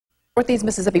Northeast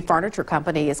Mississippi Furniture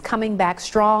Company is coming back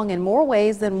strong in more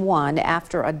ways than one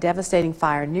after a devastating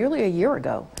fire nearly a year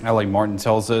ago. Allie Martin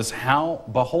tells us how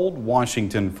Behold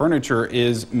Washington Furniture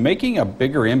is making a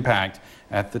bigger impact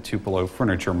at the Tupelo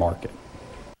Furniture Market.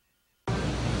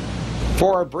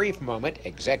 For a brief moment,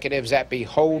 executives at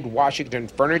Behold Washington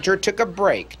Furniture took a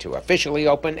break to officially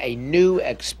open a new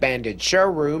expanded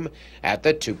showroom at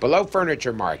the Tupelo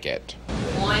Furniture Market.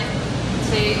 1,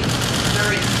 2,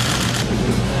 3.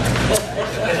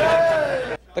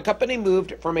 The company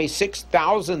moved from a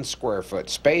 6,000 square foot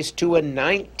space to a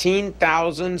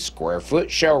 19,000 square foot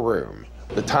showroom.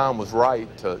 The time was right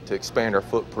to expand our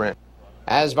footprint.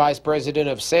 As Vice President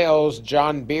of Sales,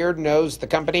 John Beard knows the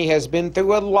company has been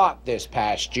through a lot this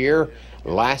past year.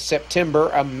 Last September,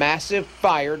 a massive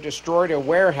fire destroyed a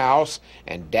warehouse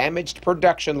and damaged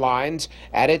production lines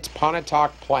at its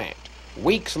Pontotoc plant.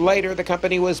 Weeks later, the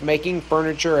company was making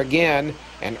furniture again,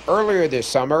 and earlier this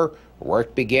summer,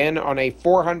 work began on a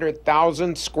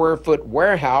 400,000 square foot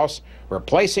warehouse,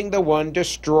 replacing the one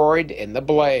destroyed in the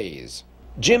blaze.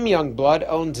 Jim Youngblood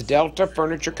owns Delta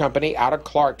Furniture Company out of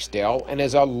Clarksdale and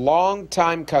is a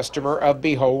longtime customer of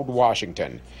Behold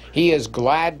Washington. He is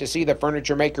glad to see the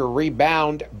furniture maker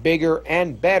rebound bigger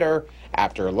and better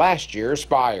after last year's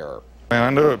fire. I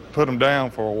knew it put them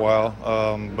down for a while,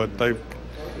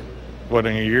 but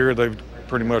in a year, they've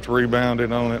pretty much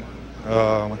rebounded on it.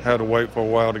 Had to wait for a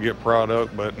while to get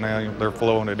product, but now they're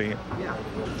flowing it in.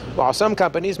 While some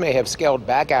companies may have scaled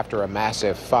back after a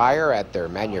massive fire at their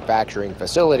manufacturing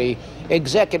facility,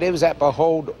 executives at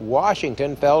Behold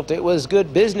Washington felt it was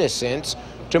good business sense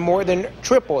to more than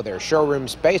triple their showroom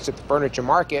space at the furniture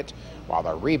market, while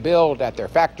the rebuild at their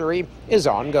factory is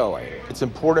ongoing. It's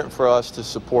important for us to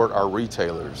support our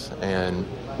retailers, and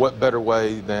what better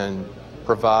way than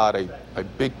provide a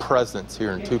big presence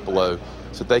here in Tupelo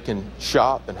so they can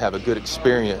shop and have a good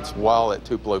experience while at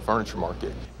Tupelo Furniture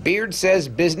Market. Beard says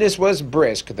business was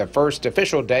brisk the first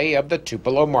official day of the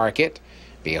Tupelo Market.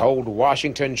 Behold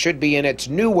Washington should be in its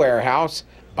new warehouse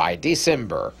by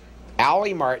December.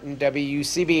 Allie Martin,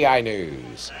 WCBI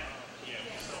News.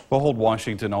 Behold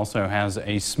Washington also has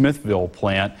a Smithville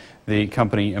plant. The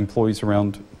company employs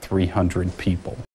around 300 people.